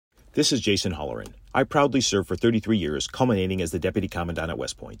This is Jason Holleran. I proudly served for 33 years, culminating as the Deputy Commandant at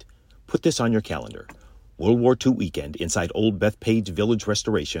West Point. Put this on your calendar. World War II weekend inside Old Bethpage Village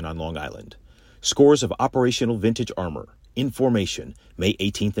Restoration on Long Island. Scores of operational vintage armor, in formation, May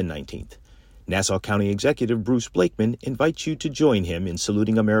 18th and 19th. Nassau County Executive Bruce Blakeman invites you to join him in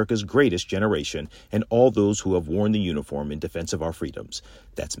saluting America's greatest generation and all those who have worn the uniform in defense of our freedoms.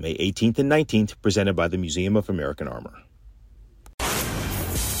 That's May 18th and 19th, presented by the Museum of American Armor.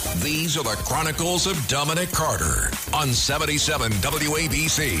 These are the Chronicles of Dominic Carter on 77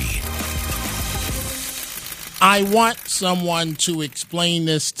 WABC. I want someone to explain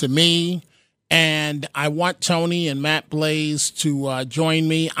this to me, and I want Tony and Matt Blaze to join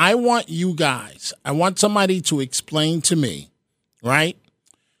me. I want you guys, I want somebody to explain to me, right?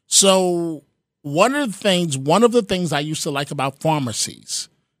 So one of the things I used to like about pharmacies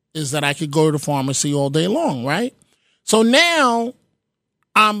is that I could go to the pharmacy all day long, right? So now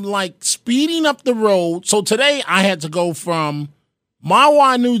I'm like speeding up the road. So today I had to go from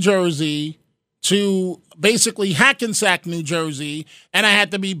Mahwah, New Jersey to basically Hackensack, New Jersey, and I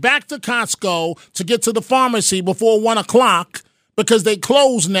had to be back to Costco to get to the pharmacy before 1 o'clock because they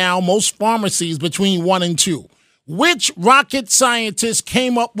close now, most pharmacies, between 1 and 2. Which rocket scientist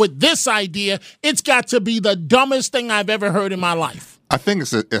came up with this idea? It's got to be the dumbest thing I've ever heard in my life. I think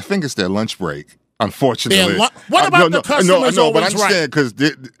it's their lunch break. Unfortunately, what about the customers? No, but I understand because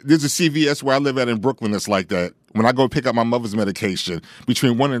there's a CVS where I live at in Brooklyn that's like that. When I go pick up my mother's medication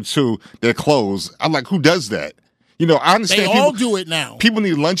between 1 and 2, they're closed. I'm like, who does that? You know, I understand. They all do it now. People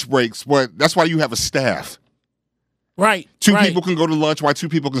need lunch breaks, but that's why you have a staff. Right. Two people can go to lunch while 2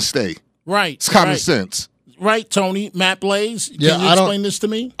 people can stay. Right. It's common sense. Right, Tony. Matt Blaze, can you explain this to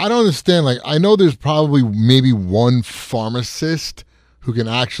me? I don't understand. Like, I know there's probably maybe one pharmacist who can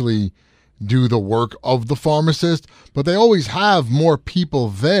actually do the work of the pharmacist, but they always have more people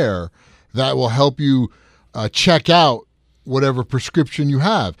there that will help you check out whatever prescription you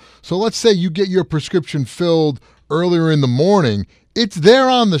have. So let's say you get your prescription filled earlier in the morning. It's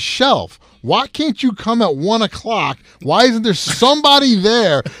there on the shelf. Why can't you come at 1 o'clock? Why isn't there somebody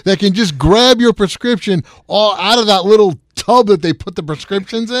there that can just grab your prescription all out of that little tub that they put the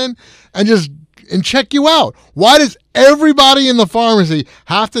prescriptions in and check you out? Why does everybody in the pharmacy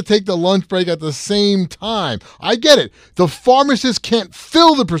have to take the lunch break at the same time? I get it. The pharmacist can't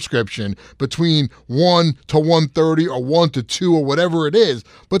fill the prescription between 1 to 1:30 or 1 to 2 or whatever it is,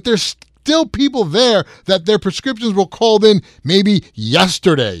 but there's still people there that their prescriptions were called in maybe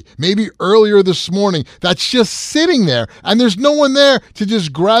yesterday, maybe earlier this morning, that's just sitting there, and there's no one there to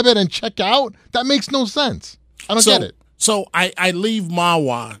just grab it and check out. That makes no sense. I don't get it. So I leave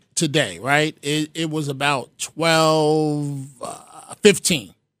Mahwah today, right? It was about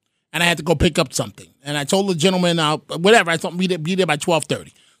 12:15, and I had to go pick up something. And I told the gentleman, I thought we'd be there by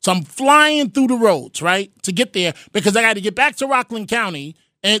 12:30. So I'm flying through the roads, right, to get there because I got to get back to Rockland County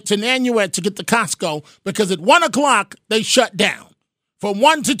and to Nanuet to get to Costco because at 1 o'clock they shut down. From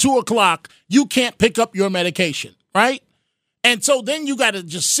 1 to 2 o'clock, you can't pick up your medication, right? And so then you got to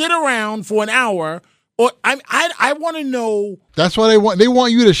just sit around for an hour. Or I want to know. That's why they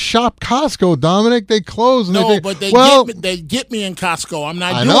want you to shop Costco, Dominic. They close. And they get me in Costco. I'm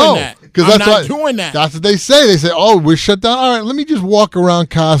not doing that. That's what they say. They say, "Oh, we're shut down. All right, let me just walk around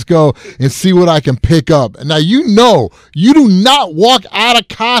Costco and see what I can pick up." And now you do not walk out of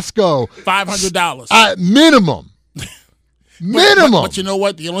Costco $500 at minimum. But you know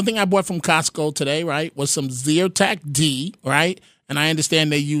what? The only thing I bought from Costco today, right, was some Zyrtec D, right? And I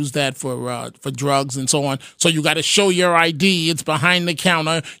understand they use that for drugs and so on. So you got to show your ID. It's behind the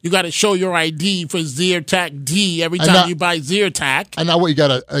counter. You got to show your ID for Zyrtec D every time you buy Zyrtec. And now what? You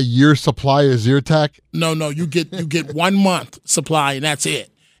got a year supply of Zyrtec? No. You get 1 month supply, and that's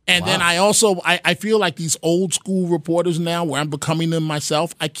it. And then I feel like these old school reporters now, where I'm becoming them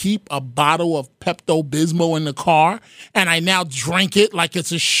myself. I keep a bottle of Pepto-Bismol in the car, and I now drink it like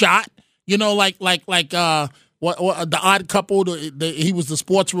it's a shot. You know, like What the Odd Couple? He was the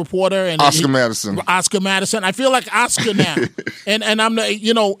sports reporter, and Oscar Madison. Oscar Madison. I feel like Oscar now, and I'm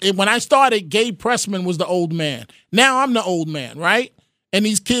the when I started, Gabe Pressman was the old man. Now I'm the old man, right? And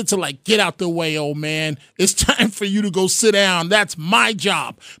these kids are like, "Get out the way, old man. It's time for you to go sit down. That's my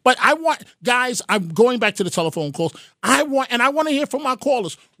job." But guys, I'm going back to the telephone calls. I want to hear from our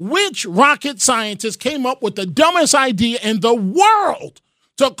callers. Which rocket scientist came up with the dumbest idea in the world?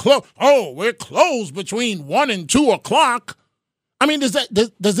 We're closed between 1 and 2 o'clock. I mean, does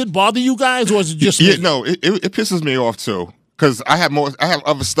it bother you guys, or is it just me? No, it pisses me off too because I have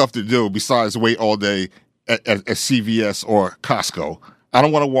other stuff to do besides wait all day at CVS or Costco. I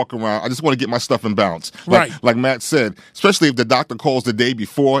don't want to walk around. I just want to get my stuff and bounce. Right. Like Matt said, especially if the doctor calls the day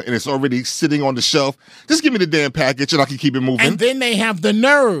before and it's already sitting on the shelf, just give me the damn package and I can keep it moving. And then they have the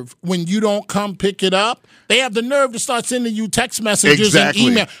nerve, when you don't come pick it up, they have the nerve to start sending you text messages and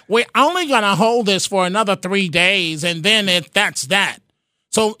email. We're only going to hold this for another 3 days, and then that's that.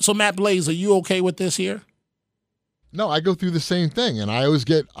 So Matt Blaze, are you okay with this here? No, I go through the same thing, and I always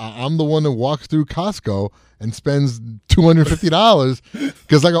I'm the one that walks through Costco and spends $250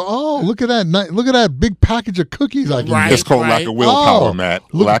 because I go, oh, look at that big package of cookies I can get. It's called lack of willpower, Matt.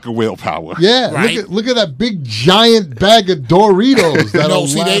 Lack of willpower. Yeah, right. Look at that big giant bag of Doritos that'll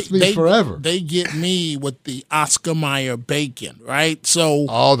last me forever. They get me with the Oscar Mayer bacon, right? So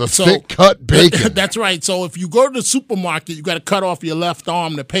thick cut bacon. That's right. So if you go to the supermarket, you got to cut off your left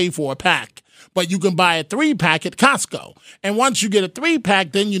arm to pay for a pack. But you can buy a 3-pack at Costco. And once you get a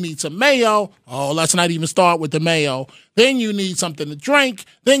 3-pack, then you need some mayo. Oh, let's not even start with the mayo. Then you need something to drink.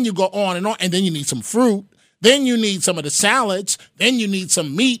 Then you go on. And then you need some fruit. Then you need some of the salads. Then you need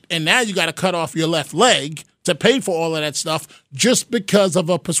some meat. And now you got to cut off your left leg to pay for all of that stuff just because of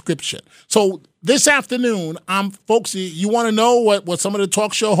a prescription. So this afternoon, folks, you want to know what some of the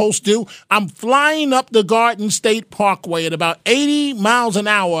talk show hosts do? I'm flying up the Garden State Parkway at about 80 miles an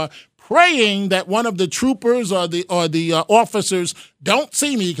hour, praying that one of the troopers or the officers don't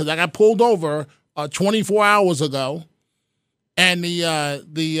see me, because I got pulled over 24 hours ago, and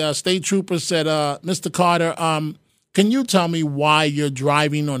the state trooper said, "Mr. Carter, can you tell me why you're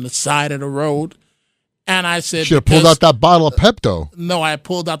driving on the side of the road?" And I said, "Should have pulled out that bottle of Pepto." No, I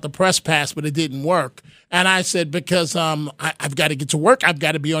pulled out the press pass, but it didn't work. And I said, because I've got to get to work, I've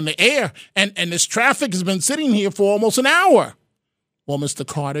got to be on the air, and this traffic has been sitting here for almost an hour. Well, Mr.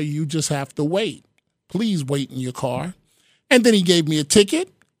 Carter, you just have to wait. Please wait in your car. And then he gave me a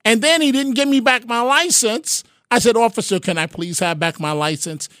ticket. And then he didn't give me back my license. I said, officer, can I please have back my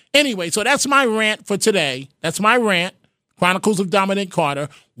license? Anyway, so that's my rant for today. That's my rant. Chronicles of Dominic Carter.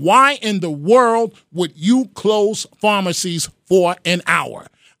 Why in the world would you close pharmacies for an hour?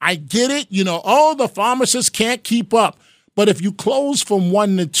 I get it. The pharmacists can't keep up. But if you close from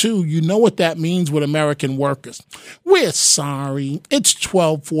 1 to 2, you know what that means with American workers. We're sorry. It's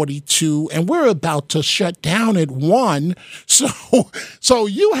 12:42, and we're about to shut down at 1. So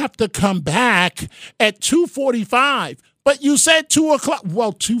you have to come back at 2:45. But you said 2 o'clock.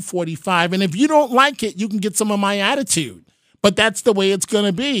 Well, 2:45. And if you don't like it, you can get some of my attitude. But that's the way it's going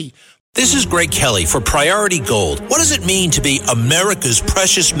to be. This is Greg Kelly for Priority Gold. What does it mean to be America's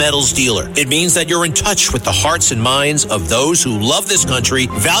precious metals dealer? It means that you're in touch with the hearts and minds of those who love this country,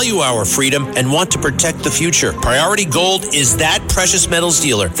 value our freedom, and want to protect the future. Priority Gold is that precious metals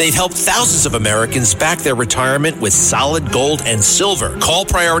dealer. They've helped thousands of Americans back their retirement with solid gold and silver. Call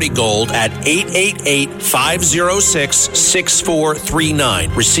Priority Gold at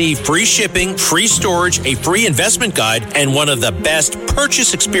 888-506-6439. Receive free shipping, free storage, a free investment guide, and one of the best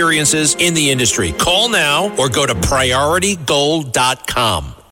purchase experiences in the industry. Call now or go to PriorityGold.com.